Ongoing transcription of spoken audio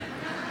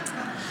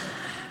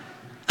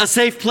A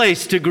safe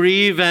place to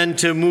grieve and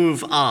to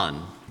move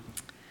on.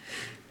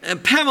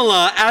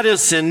 Pamela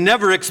Addison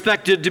never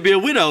expected to be a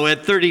widow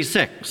at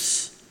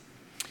 36.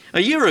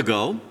 A year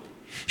ago,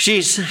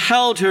 she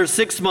held her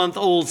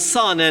 6-month-old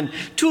son and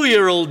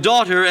 2-year-old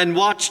daughter and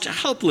watched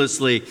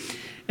helplessly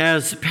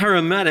as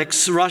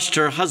paramedics rushed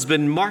her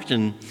husband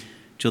Martin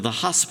to the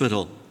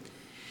hospital.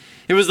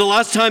 It was the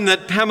last time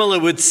that Pamela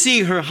would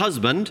see her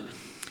husband.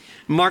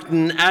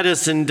 Martin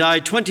Addison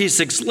died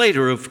 26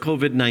 later of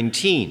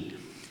COVID-19.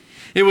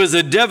 It was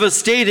a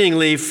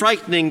devastatingly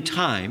frightening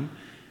time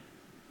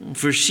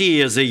for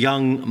she as a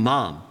young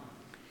mom.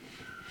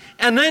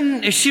 And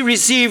then she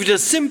received a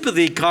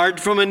sympathy card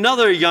from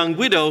another young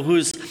widow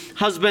whose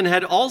husband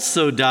had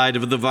also died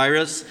of the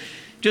virus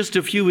just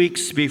a few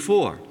weeks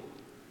before.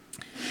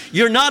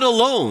 "You're not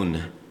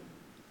alone,"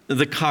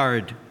 the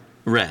card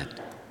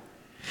read.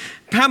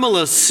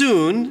 Pamela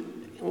soon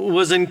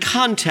was in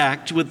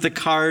contact with the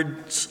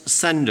card's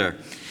sender,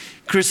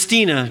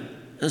 Christina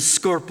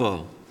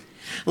Scorpo.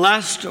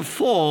 Last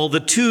fall, the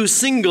two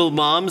single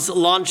moms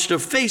launched a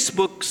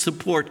Facebook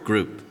support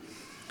group,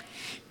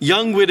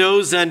 Young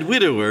Widows and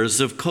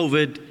Widowers of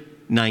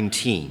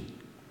COVID-19,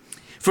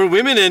 for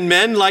women and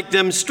men like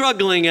them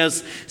struggling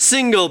as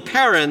single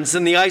parents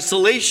in the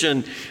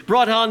isolation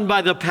brought on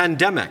by the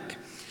pandemic.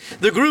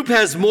 The group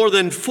has more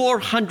than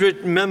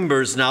 400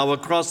 members now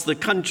across the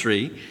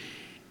country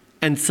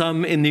and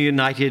some in the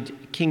United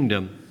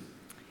Kingdom.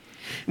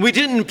 "We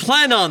didn't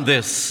plan on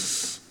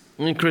this,"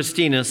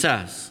 Christina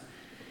says.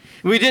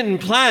 "We didn't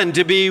plan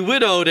to be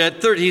widowed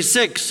at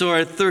 36 or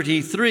at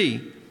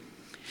 33.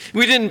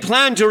 We didn't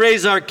plan to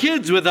raise our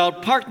kids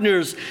without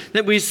partners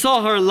that we saw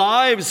our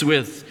lives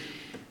with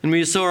and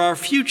we saw our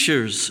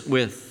futures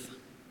with."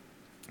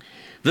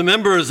 The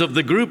members of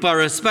the group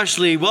are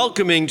especially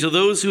welcoming to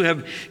those who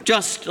have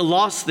just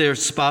lost their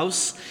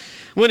spouse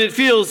when it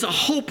feels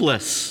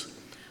hopeless,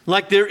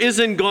 like there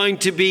isn't going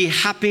to be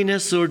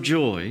happiness or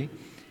joy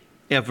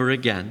ever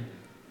again.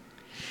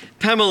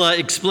 Pamela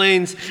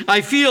explains,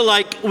 "I feel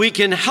like we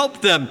can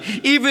help them.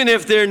 Even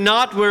if they're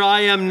not where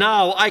I am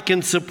now, I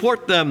can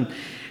support them.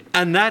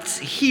 And that's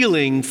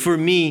healing for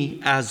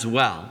me as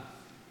well."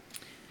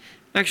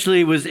 Actually,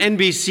 it was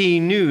NBC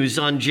News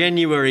on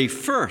January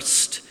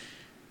 1st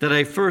that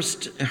I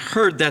first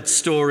heard that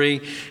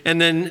story, and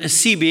then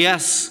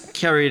CBS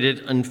carried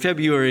it on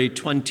February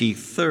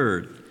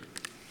 23rd.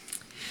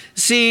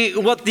 See,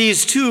 what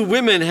these two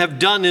women have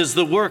done is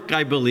the work,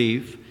 I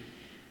believe,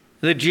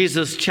 that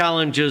Jesus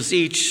challenges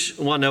each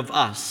one of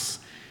us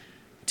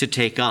to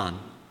take on.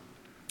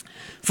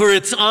 For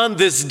it's on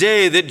this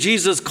day that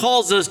Jesus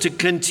calls us to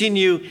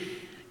continue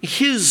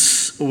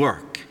his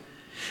work,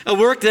 a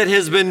work that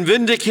has been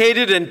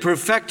vindicated and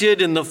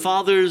perfected in the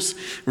Father's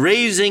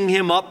raising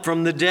him up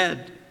from the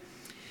dead.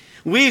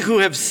 We who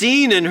have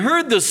seen and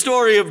heard the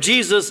story of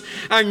Jesus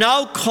are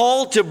now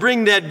called to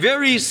bring that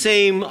very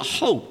same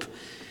hope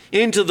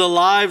into the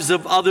lives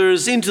of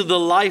others, into the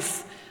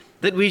life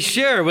that we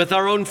share with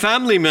our own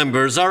family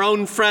members, our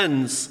own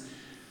friends,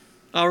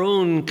 our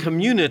own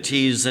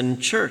communities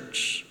and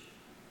church.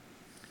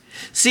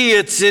 See,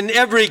 it's in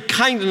every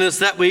kindness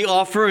that we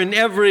offer, in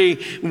every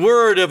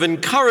word of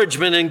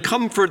encouragement and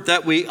comfort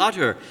that we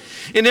utter,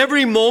 in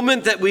every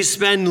moment that we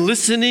spend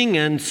listening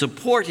and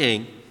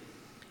supporting,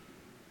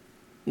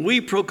 we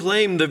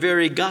proclaim the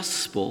very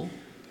gospel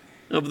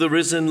of the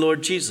risen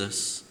Lord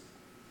Jesus.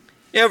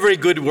 Every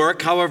good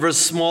work, however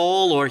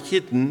small or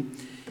hidden,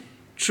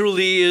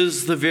 truly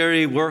is the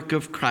very work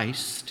of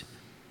Christ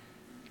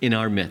in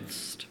our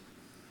midst.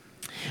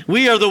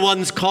 We are the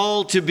ones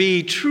called to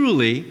be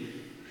truly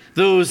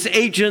those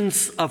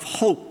agents of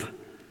hope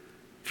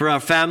for our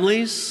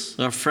families,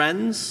 our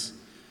friends,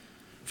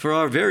 for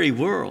our very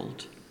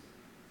world.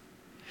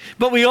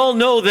 But we all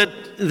know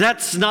that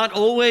that's not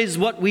always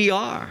what we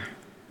are.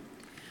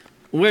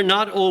 We're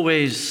not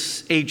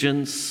always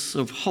agents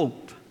of hope.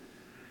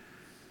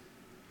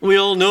 We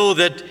all know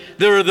that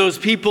there are those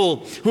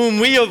people whom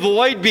we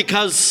avoid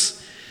because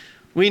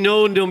we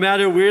know no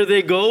matter where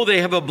they go,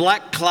 they have a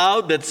black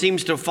cloud that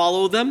seems to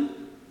follow them.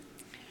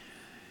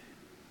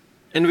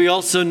 And we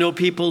also know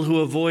people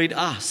who avoid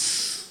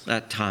us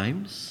at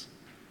times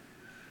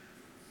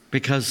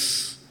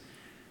because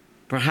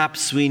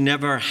perhaps we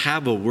never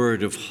have a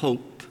word of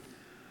hope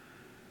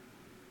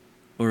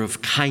or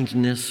of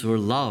kindness or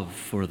love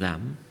for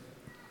them.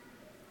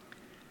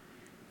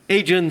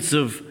 Agents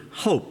of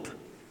hope.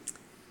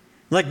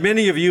 Like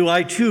many of you,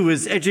 I too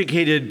was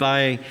educated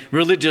by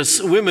religious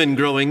women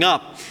growing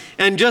up.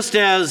 And just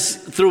as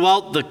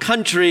throughout the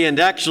country and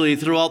actually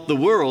throughout the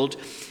world,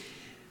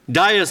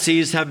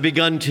 dioceses have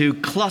begun to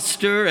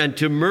cluster and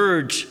to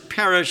merge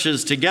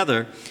parishes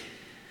together,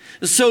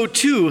 so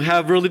too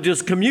have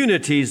religious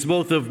communities,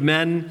 both of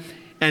men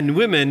and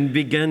women,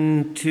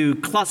 begin to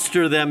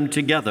cluster them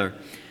together.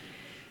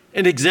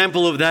 An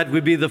example of that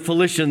would be the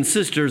Felician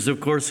Sisters,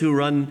 of course, who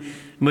run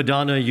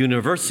Madonna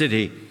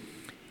University.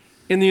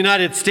 In the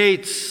United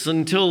States,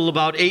 until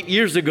about 8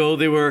 years ago,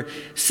 there were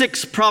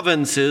 6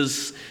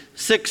 provinces,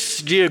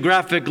 6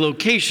 geographic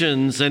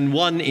locations, and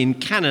 1 in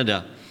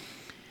Canada.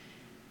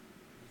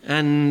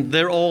 And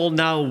they're all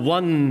now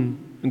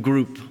one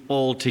group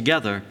all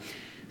together,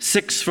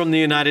 6 from the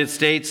United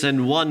States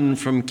and 1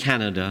 from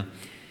Canada,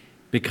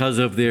 because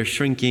of their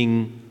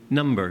shrinking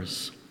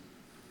numbers.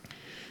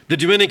 The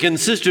Dominican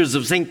Sisters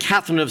of St.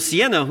 Catherine of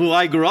Siena, who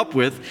I grew up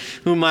with,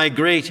 who my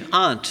great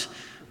aunt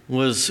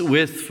was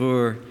with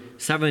for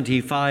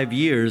 75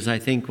 years, I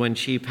think, when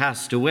she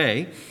passed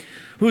away,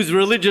 whose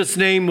religious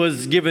name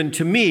was given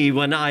to me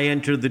when I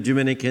entered the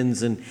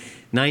Dominicans in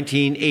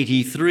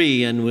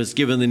 1983 and was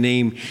given the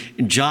name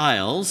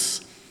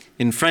Giles.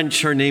 In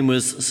French, her name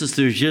was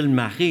Sister Gilles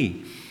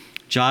Marie,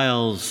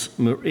 Giles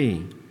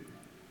Marie.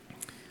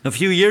 A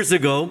few years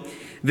ago,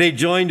 they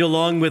joined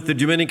along with the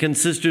Dominican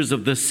Sisters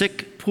of the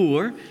Sick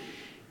Poor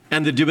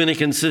and the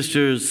Dominican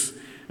Sisters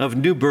of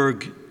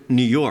Newburgh,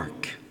 New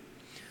York.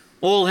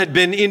 All had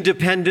been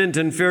independent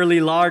and fairly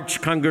large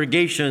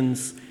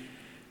congregations,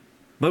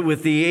 but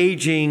with the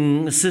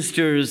aging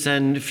sisters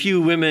and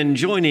few women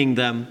joining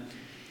them,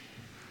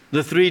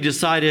 the 3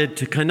 decided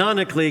to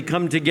canonically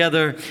come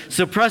together,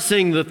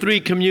 suppressing the 3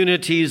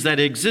 communities that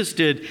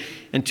existed,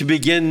 and to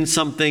begin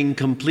something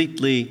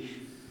completely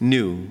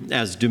new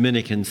as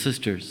Dominican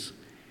sisters.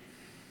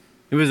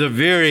 It was a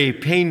very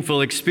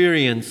painful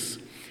experience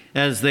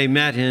as they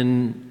met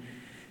in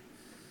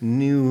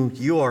New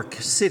York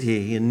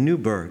City, in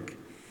Newburgh.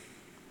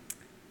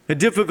 A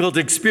difficult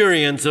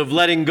experience of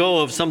letting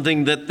go of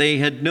something that they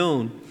had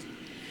known.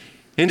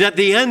 And at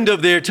the end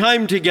of their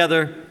time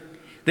together,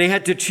 they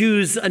had to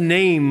choose a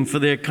name for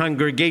their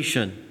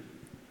congregation.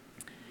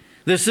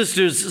 The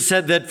sisters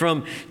said that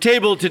from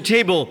table to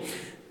table,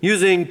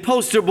 using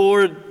poster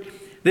board,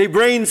 they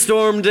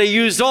brainstormed, they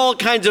used all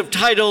kinds of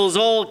titles,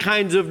 all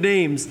kinds of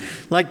names,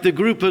 like the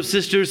group of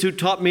sisters who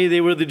taught me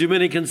they were the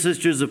Dominican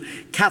Sisters of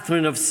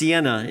Catherine of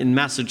Siena in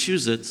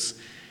Massachusetts.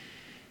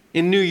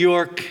 In New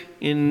York,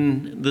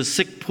 in the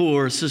Sick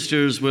Poor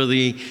sisters were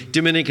the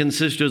Dominican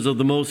Sisters of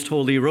the Most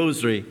Holy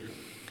Rosary.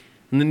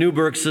 And the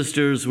Newburgh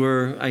sisters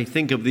were, I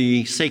think, of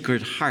the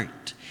Sacred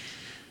Heart.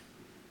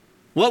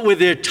 What would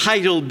their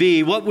title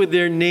be? What would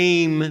their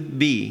name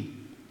be?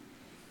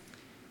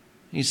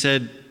 He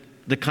said,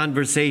 the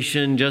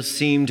conversation just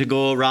seemed to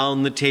go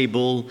around the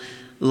table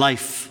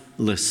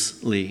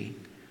lifelessly.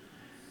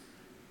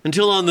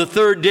 Until on the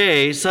 3rd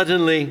day,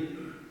 suddenly,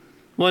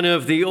 one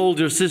of the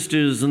older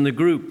sisters in the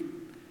group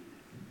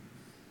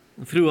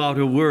threw out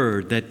a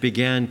word that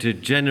began to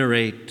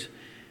generate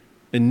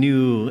a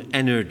new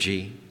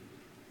energy.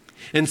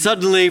 And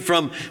suddenly,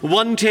 from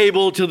one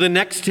table to the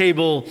next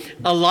table,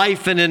 a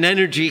life and an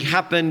energy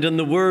happened, and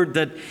the word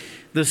that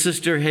the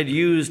sister had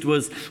used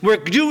was, we're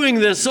doing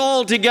this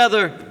all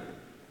together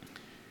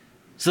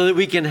so that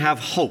we can have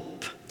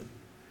hope.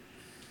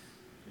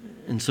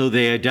 And so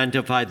they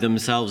identified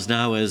themselves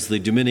now as the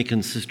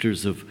Dominican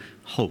Sisters of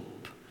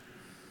Hope,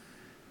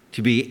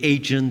 to be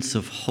agents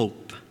of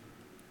hope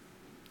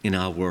in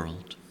our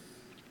world.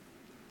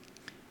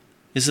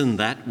 Isn't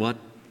that what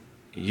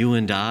you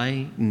and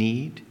I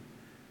need?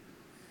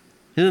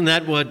 Isn't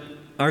that what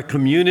our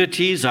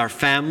communities, our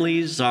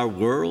families, our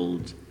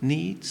world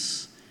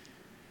needs?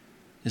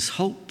 Is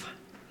hope.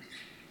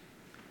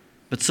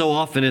 But so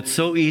often it's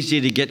so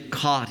easy to get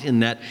caught in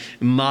that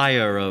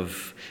mire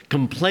of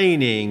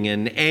complaining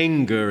and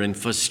anger and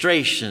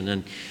frustration,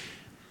 and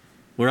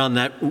we're on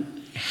that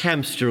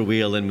hamster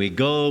wheel, and we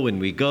go and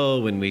we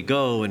go and we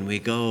go and we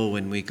go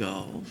and we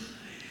go.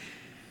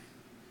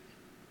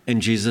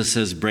 And Jesus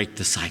says, break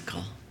the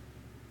cycle.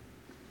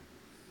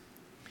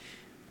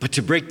 But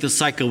to break the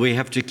cycle, we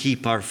have to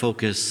keep our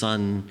focus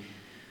on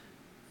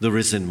the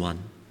risen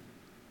one,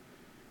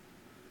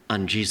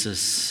 on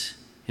Jesus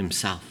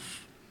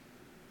himself,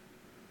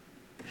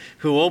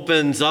 who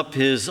opens up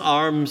his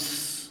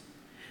arms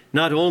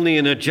not only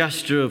in a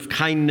gesture of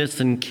kindness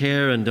and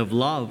care and of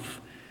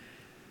love,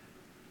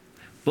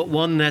 but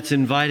one that's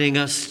inviting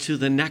us to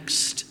the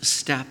next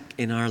step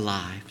in our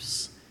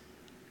lives.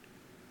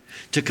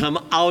 To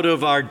come out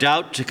of our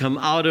doubt, to come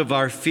out of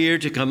our fear,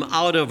 to come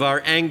out of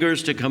our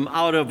angers, to come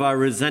out of our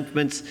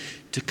resentments,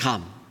 to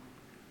come.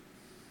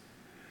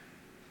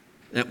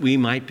 That we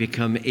might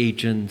become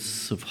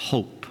agents of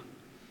hope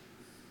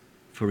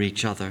for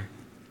each other.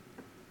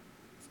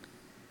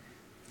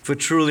 For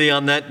truly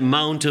on that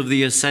Mount of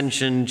the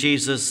Ascension,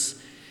 Jesus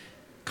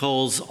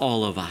calls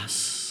all of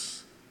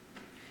us,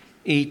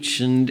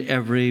 each and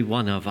every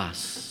one of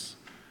us,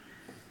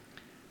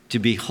 to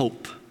be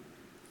hope.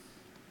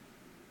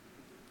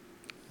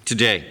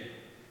 Today,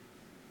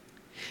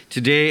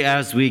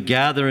 as we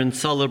gather and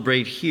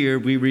celebrate here,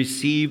 we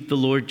receive the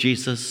Lord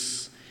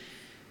Jesus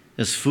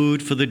as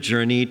food for the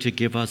journey to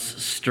give us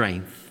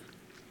strength.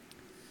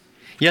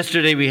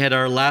 Yesterday, we had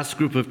our last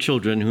group of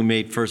children who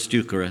made First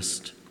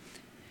Eucharist.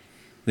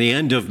 The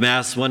end of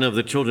Mass, one of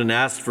the children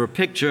asked for a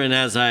picture, and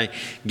as I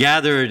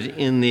gathered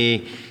in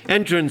the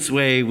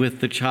entranceway with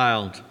the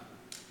child,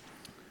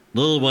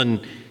 the little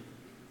one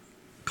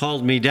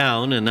called me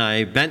down, and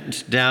I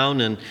bent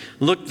down and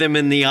looked them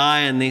in the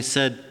eye, and they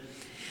said,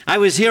 I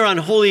was here on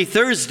Holy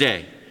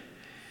Thursday,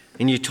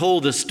 and you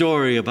told a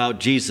story about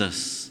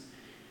Jesus.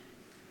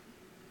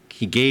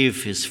 He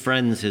gave his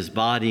friends his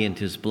body and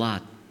his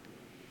blood.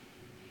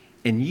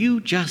 And you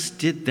just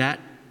did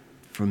that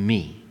for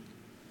me.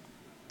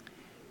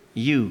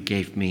 You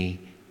gave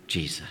me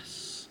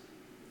Jesus.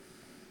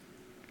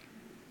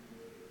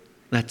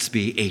 Let's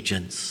be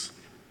agents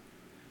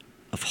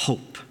of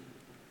hope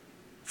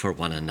for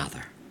one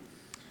another.